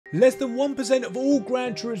Less than 1% of all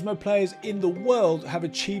Gran Turismo players in the world have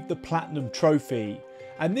achieved the Platinum Trophy.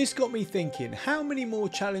 And this got me thinking, how many more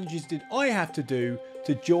challenges did I have to do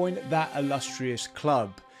to join that illustrious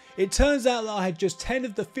club? It turns out that I had just 10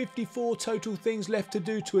 of the 54 total things left to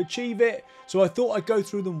do to achieve it, so I thought I'd go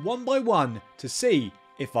through them one by one to see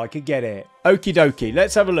if I could get it. Okie dokie,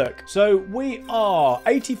 let's have a look. So we are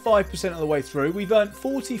 85% of the way through. We've earned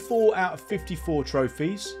 44 out of 54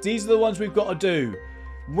 trophies. These are the ones we've got to do.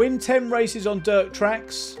 Win 10 races on dirt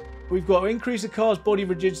tracks. We've got to increase the car's body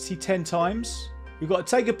rigidity 10 times. We've got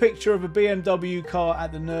to take a picture of a BMW car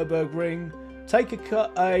at the Nürburgring. Take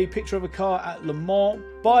a picture of a car at Le Mans.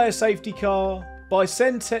 Buy a safety car. Buy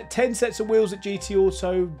 10 sets of wheels at GT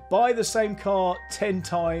Auto. Buy the same car 10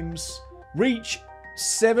 times. Reach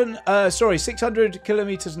 600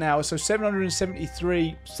 kilometers an hour, so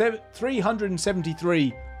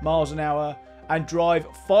 373 miles an hour, and drive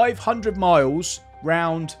 500 miles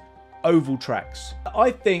round oval tracks.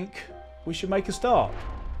 I think we should make a start.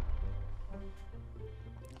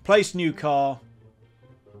 Place new car.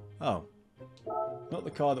 Oh, not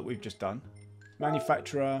the car that we've just done.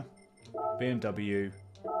 Manufacturer, BMW.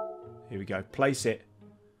 Here we go. Place it.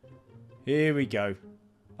 Here we go.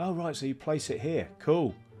 Oh, right, so you place it here.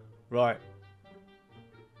 Cool. Right.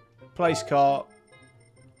 Place car.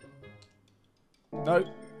 No.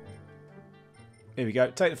 Here we go.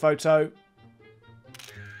 Take the photo.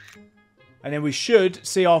 And then we should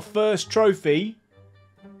see our first trophy.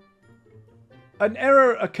 An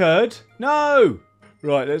error occurred. No!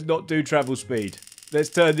 Right, let's not do travel speed. Let's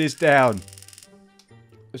turn this down.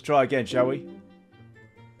 Let's try again, shall we?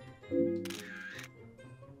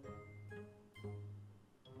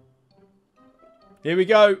 Here we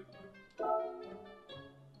go.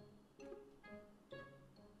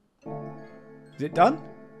 Is it done?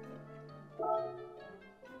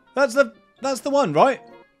 That's the one, right?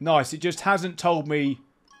 Nice. It just hasn't told me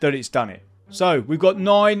that it's done it. So, we've got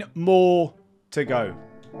 9 more to go.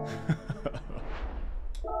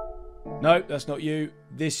 No, that's not you.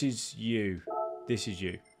 This is you. This is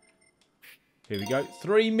you. Here we go.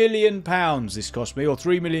 £3 million this cost me, or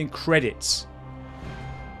 3 million credits.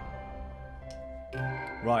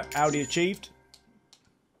 Right, Audi achieved.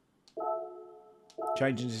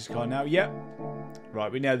 Changing this car now. Yep.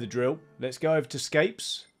 Right, we know the drill. Let's go over to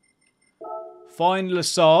Scapes. Find Le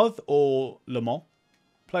Sarthe or Le Mans.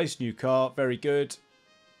 Place new car. Very good.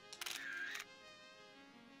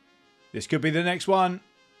 This could be the next one.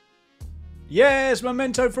 Yes,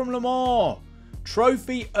 memento from Le Mans.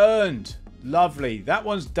 Trophy earned. Lovely. That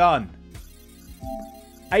one's done.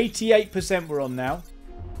 88% we're on now.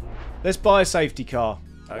 Let's buy a safety car.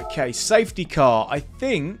 Okay, safety car. I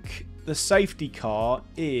think the safety car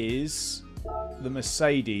is the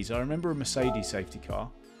Mercedes. I remember a Mercedes safety car.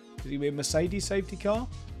 Is it going to be a Mercedes safety car?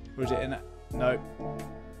 Or is it an... No.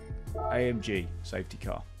 AMG safety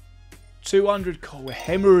car. 200... God, we're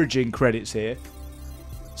hemorrhaging credits here.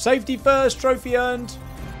 Safety first. Trophy earned.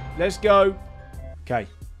 Let's go. Okay.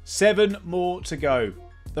 7 more to go.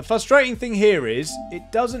 The frustrating thing here is it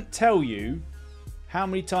doesn't tell you how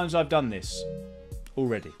many times I've done this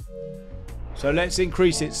already. So let's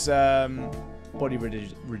increase its body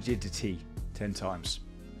rigidity 10 times.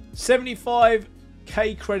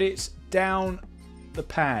 75k credits down the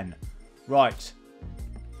pan. Right.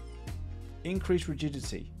 Increase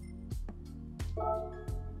rigidity.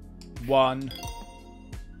 1.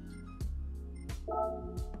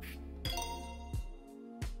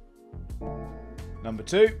 Number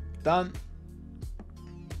 2. Done.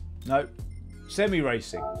 No.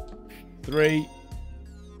 Semi-racing. 3.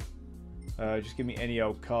 Just give me any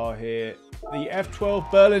old car here. The F12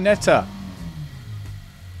 Berlinetta.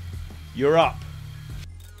 You're up.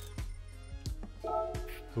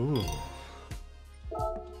 Ooh.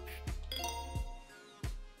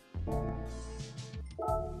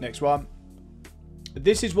 Next one.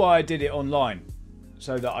 This is why I did it online.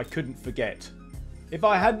 So that I couldn't forget. If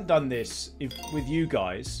I hadn't done this with you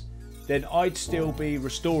guys, then I'd still be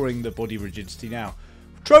restoring the body rigidity now.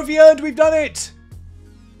 Trophy earned, we've done it!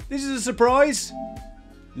 This is a surprise.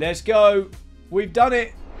 Let's go. We've done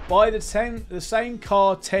it. Buy the same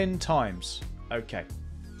car 10 times. Okay.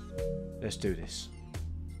 Let's do this.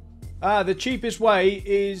 Ah, the cheapest way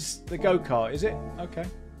is the go-kart, is it? Okay.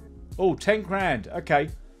 Oh, 10 grand. Okay.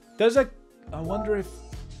 I wonder if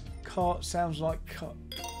kart sounds like kart.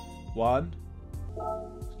 1.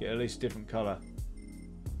 Let's get at least a different colour.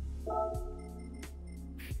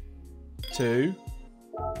 2.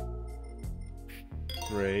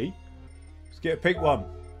 3. Let's get a pink one.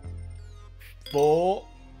 4.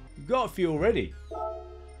 We've got a few already.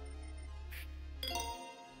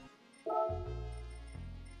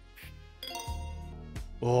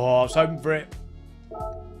 Oh, I was hoping for it.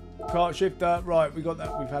 Kart shifter. Right, we got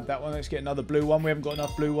that. We've had that one. Let's get another blue one. We haven't got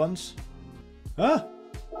enough blue ones. Huh?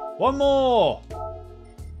 One more.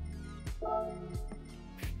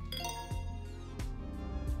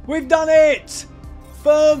 We've done it.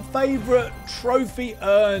 Firm favourite trophy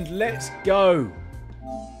earned. Let's go.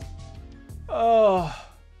 Oh.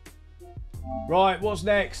 Right, what's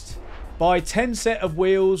next? Buy 10 set of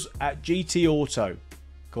wheels at GT Auto.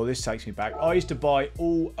 God, this takes me back. I used to buy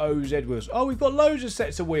all OZ wheels. Oh, we've got loads of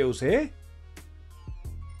sets of wheels here.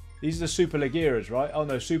 These are the Super Legeras, right? Oh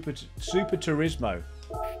no, Super Turismo.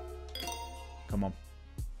 Come on.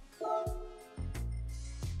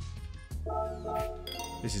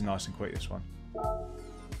 This is nice and quick, this one.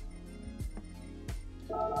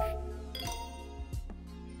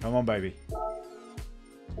 Come on, baby.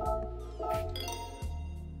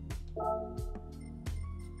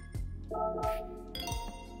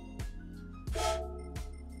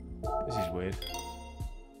 This is weird.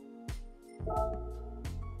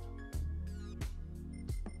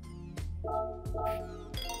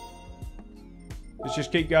 Let's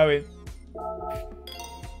just keep going.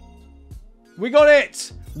 We got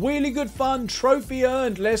it! Really good fun. Trophy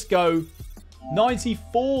earned. Let's go.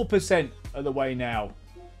 94% of the way now.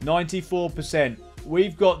 94%.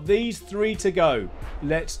 We've got these 3 to go.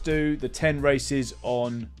 Let's do the 10 races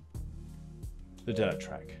on the dirt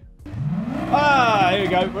track. Ah, here we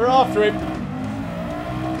go. We're after him.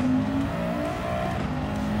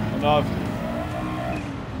 Oh no.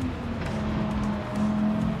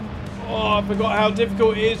 Oh, I forgot how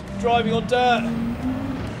difficult it is driving on dirt.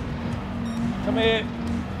 Come here.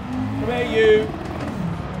 Come here, you.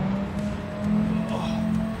 Oh.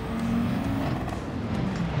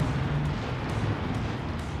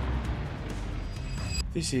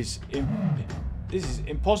 This is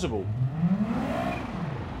impossible.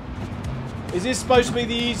 Is this supposed to be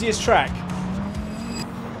the easiest track?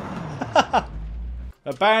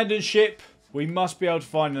 Abandon ship. We must be able to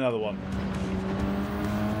find another one.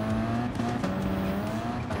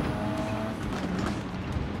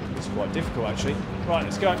 It's quite difficult, actually. Right,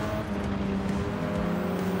 let's go.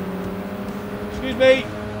 Excuse me.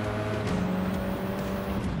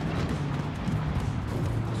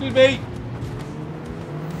 Excuse me.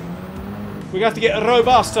 We're going to have to get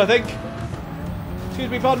robust, I think.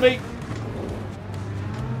 Excuse me, pardon me.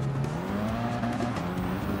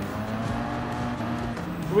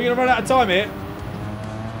 Are we going to run out of time here?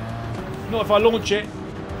 Not if I launch it.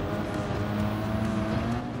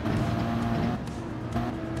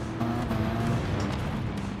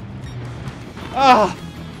 Ah!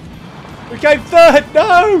 We came third!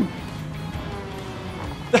 No!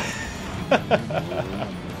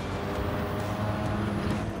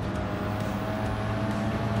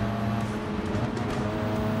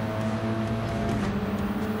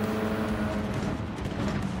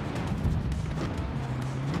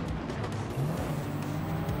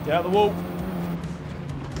 Get out the wall.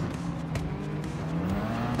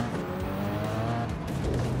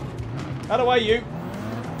 Out of the way, you.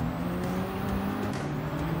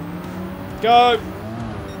 Go.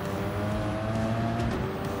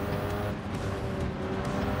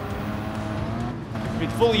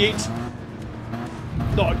 With full yeet.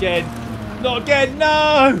 Not again. Not again.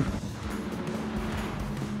 No.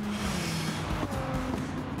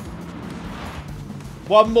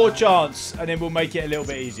 One more chance, and then we'll make it a little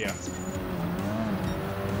bit easier.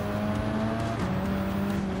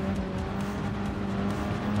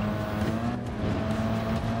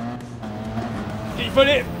 Get your foot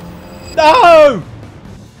in. No!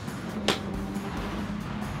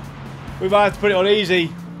 We might have to put it on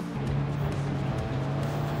easy.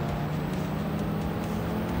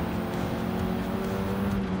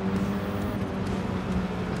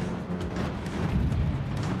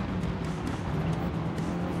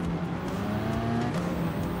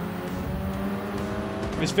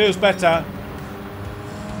 This feels better.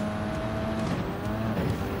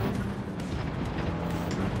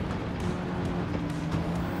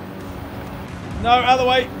 No, out of the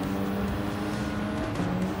way.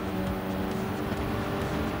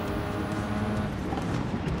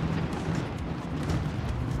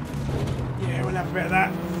 Yeah, we'll have a bit of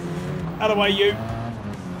that. Out of the way, you.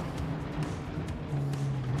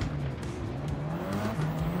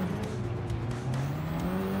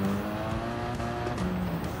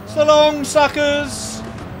 So long, suckers!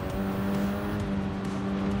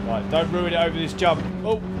 Right, don't ruin it over this jump.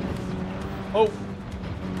 Oh. Oh.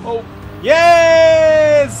 Oh.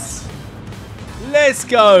 Yes! Let's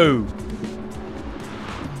go!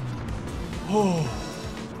 Oh.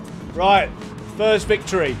 Right, first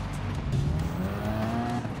victory.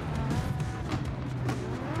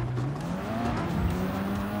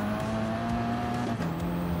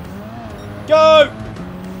 Go!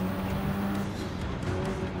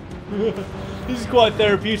 This is quite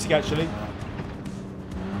therapeutic, actually.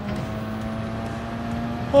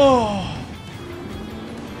 Oh.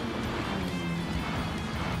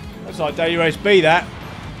 That's like Daily Race B, that.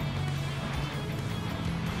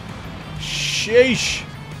 Sheesh.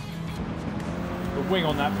 The wing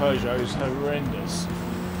on that Peugeot is horrendous.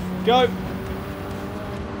 Go.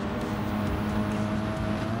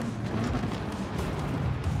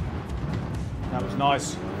 That was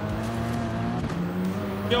nice.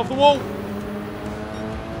 Get off the wall.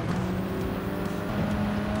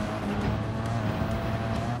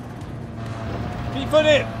 Keep foot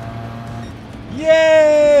it.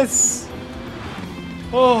 Yes.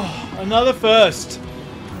 Oh, another first.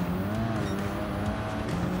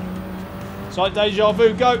 It's like deja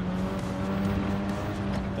vu. Go.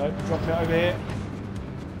 Don't drop it over here.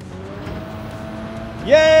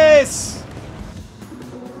 Yes.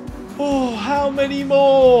 Oh, how many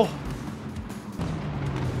more?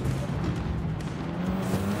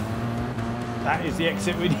 That is the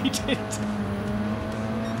exit we needed.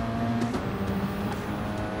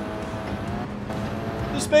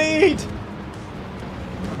 The speed.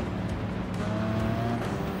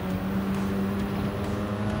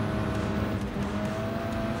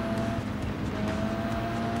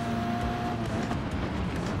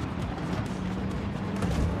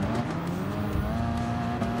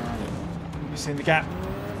 In the gap.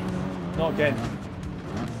 Not again.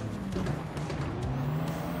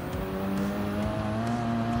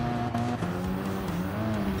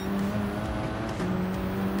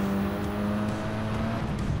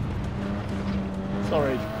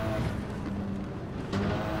 Sorry.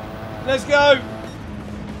 Let's go.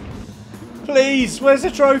 Please, where's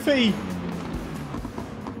the trophy?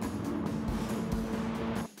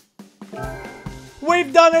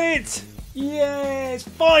 We've done it! Yes,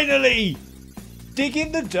 finally! Dig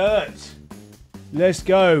in the dirt. Let's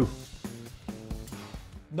go.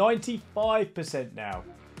 95% now.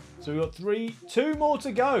 So we've got two more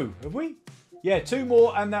to go. Have we? Yeah, 2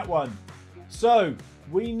 more and that one. So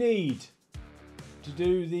we need to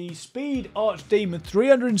do the Speed Archdemon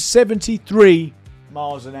 373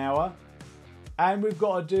 miles an hour. And we've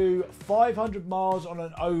got to do 500 miles on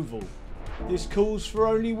an oval. This calls for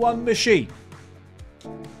only one machine.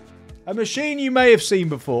 A machine you may have seen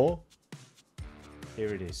before.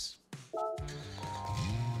 Here it is.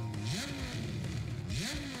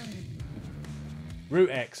 Route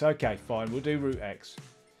X. Okay, fine. We'll do Route X.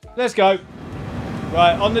 Let's go.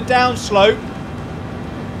 Right, on the down slope,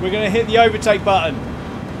 we're going to hit the overtake button.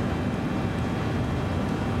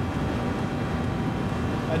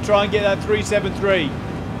 And try and get that 373.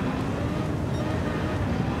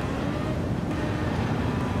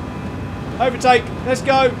 Overtake. Let's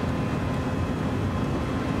go.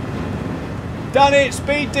 Done it,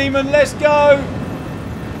 Speed Demon, let's go!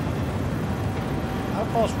 How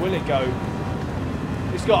fast will it go?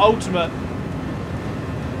 It's got ultimate.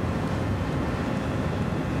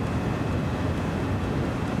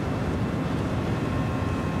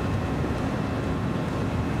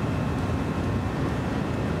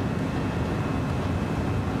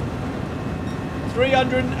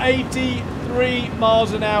 $383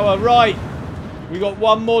 miles an hour. Right, we got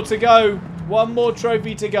one more to go. One more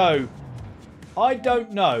trophy to go. I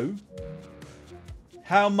don't know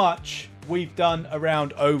how much we've done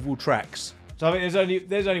around oval tracks. So I think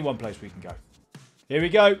there's only one place we can go. Here we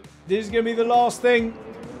go. This is going to be the last thing.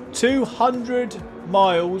 200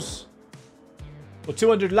 miles, or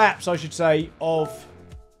 200 laps, I should say, of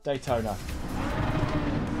Daytona.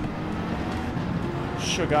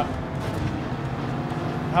 Sugar.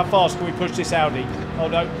 How fast can we push this Audi? Oh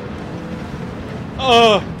no.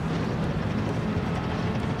 Oh!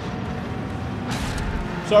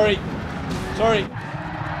 Sorry. Sorry.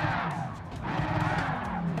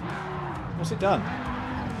 What's it done?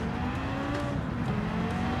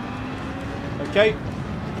 Okay.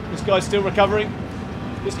 This guy's still recovering.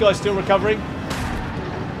 This guy's still recovering.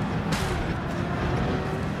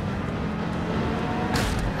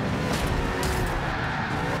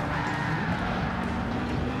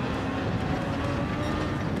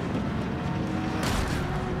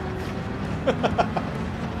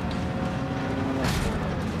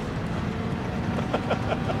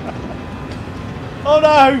 Oh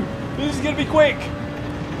no! This is going to be quick!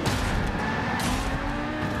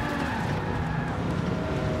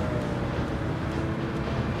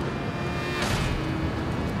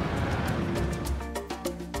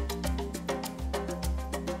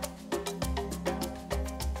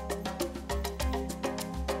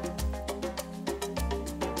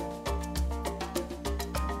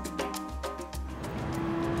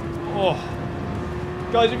 Oh.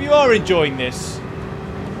 Guys, if you are enjoying this,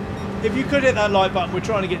 if you could hit that like button, we're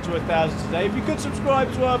trying to get to 1,000 today. If you could subscribe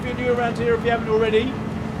as well if you're new around here, if you haven't already.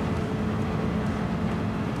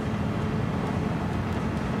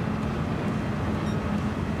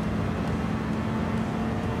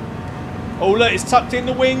 Oh look, it's tucked in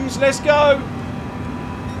the wings. Let's go.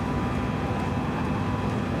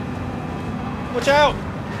 Watch out.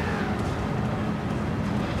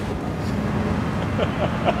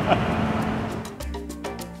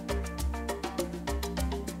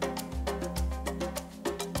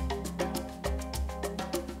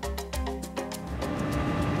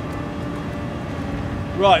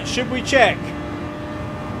 Right, should we check?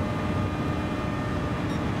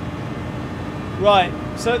 Right,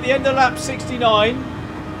 so at the end of lap 69,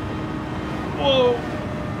 whoa,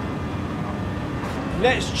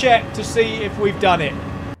 let's check to see if we've done it.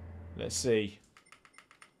 Let's see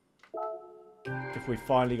if we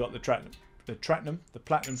finally got the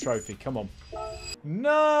platinum trophy. Come on.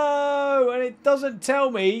 No, and it doesn't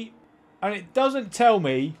tell me,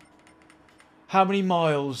 how many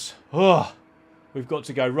miles. Oh, we've got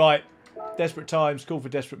to go. Right, desperate times call for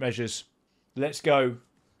desperate measures. Let's go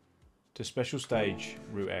to special stage,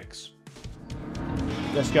 Route X.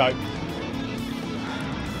 Let's go.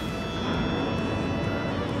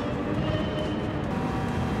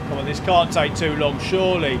 Come on, this can't take too long,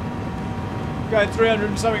 surely. Going 300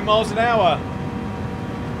 and something miles an hour.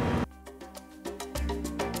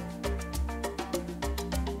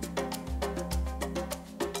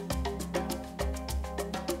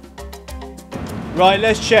 Right,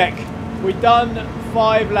 let's check. We've done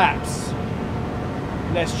 5 laps.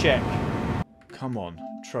 Let's check. Come on,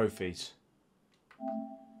 trophies.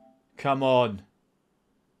 Come on.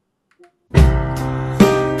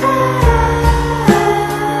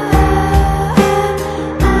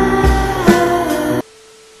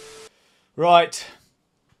 Right.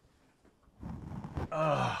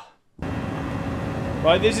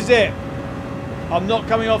 Right, this is it. I'm not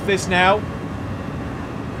coming off this now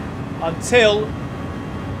until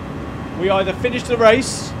we either finish the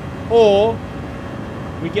race or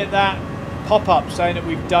we get that pop-up saying that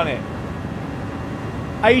we've done it.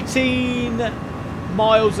 18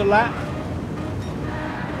 miles a lap.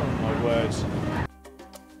 Oh my words.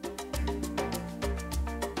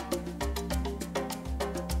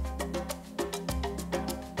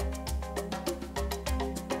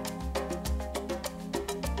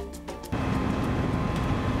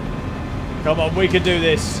 Come on, we can do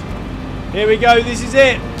this. Here we go, this is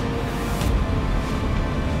it.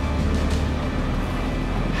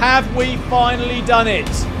 Have we finally done it?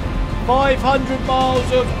 500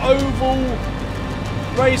 miles of oval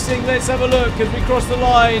racing. Let's have a look as we cross the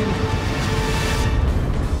line.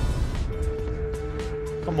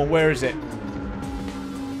 Come on, where is it?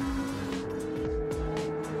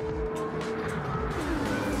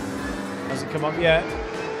 Hasn't come up yet.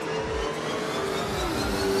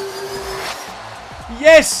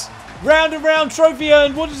 Yes! Round and round trophy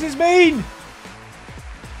earned. What does this mean?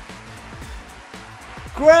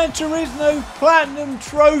 Gran Turismo Platinum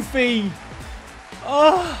Trophy.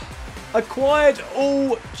 Acquired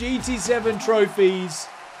all GT7 trophies.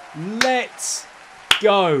 Let's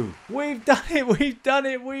go. We've done it. We've done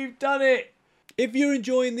it. We've done it. If you're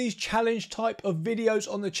enjoying these challenge type of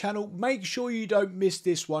videos on the channel, make sure you don't miss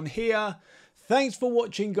this one here. Thanks for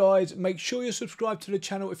watching, guys. Make sure you're subscribed to the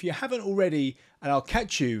channel if you haven't already, and I'll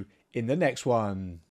catch you in the next one.